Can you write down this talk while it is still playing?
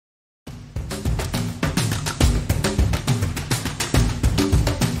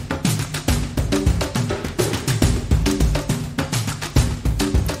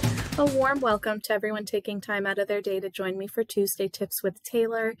warm welcome to everyone taking time out of their day to join me for Tuesday Tips with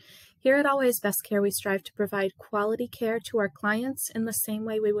Taylor. Here at Always Best Care, we strive to provide quality care to our clients in the same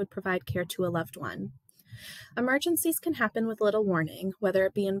way we would provide care to a loved one. Emergencies can happen with little warning, whether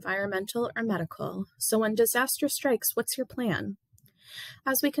it be environmental or medical. So when disaster strikes, what's your plan?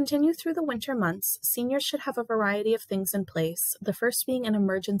 As we continue through the winter months, seniors should have a variety of things in place, the first being an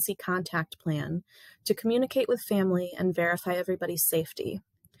emergency contact plan to communicate with family and verify everybody's safety.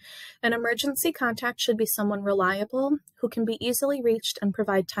 An emergency contact should be someone reliable who can be easily reached and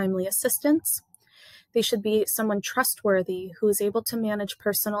provide timely assistance. They should be someone trustworthy who is able to manage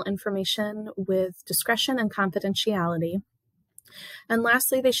personal information with discretion and confidentiality. And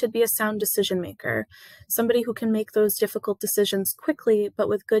lastly, they should be a sound decision maker, somebody who can make those difficult decisions quickly, but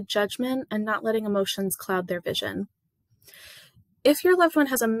with good judgment and not letting emotions cloud their vision. If your loved one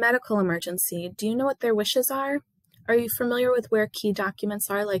has a medical emergency, do you know what their wishes are? Are you familiar with where key documents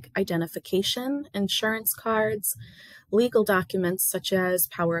are like identification, insurance cards, legal documents such as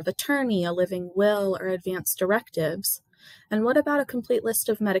power of attorney, a living will, or advance directives? And what about a complete list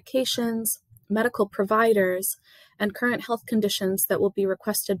of medications, medical providers, and current health conditions that will be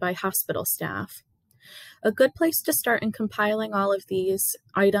requested by hospital staff? A good place to start in compiling all of these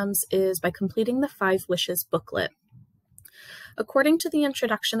items is by completing the 5 Wishes booklet. According to the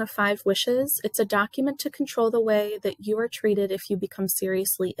introduction of 5 Wishes, it's a document to control the way that you are treated if you become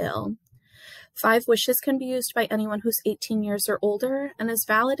seriously ill. 5 Wishes can be used by anyone who's 18 years or older and is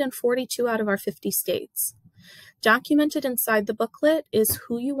valid in 42 out of our 50 states. Documented inside the booklet is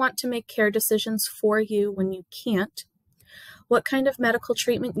who you want to make care decisions for you when you can't, what kind of medical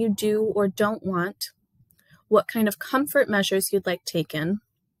treatment you do or don't want, what kind of comfort measures you'd like taken,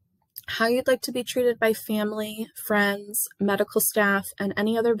 how you'd like to be treated by family, friends, medical staff, and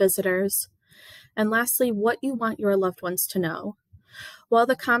any other visitors, and lastly, what you want your loved ones to know. While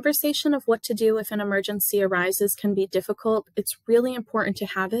the conversation of what to do if an emergency arises can be difficult, it's really important to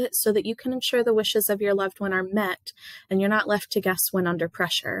have it so that you can ensure the wishes of your loved one are met and you're not left to guess when under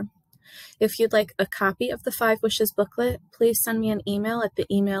pressure. If you'd like a copy of the 5 Wishes booklet, please send me an email at the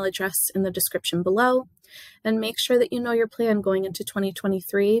email address in the description below, and make sure that you know your plan going into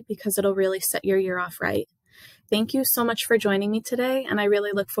 2023 because it'll really set your year off right. Thank you so much for joining me today, and I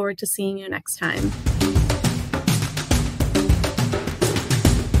really look forward to seeing you next time.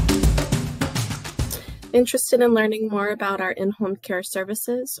 Interested in learning more about our in-home care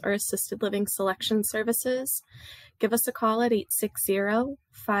services or assisted living selection services? Give us a call at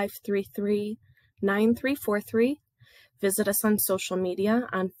 860-533-9343. Visit us on social media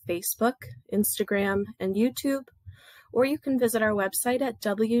on Facebook, Instagram, and YouTube, or you can visit our website at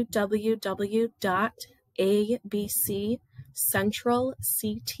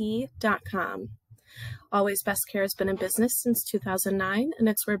www.abccentralct.com. Always Best Care has been in business since 2009, and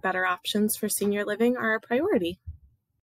it's where better options for senior living are a priority.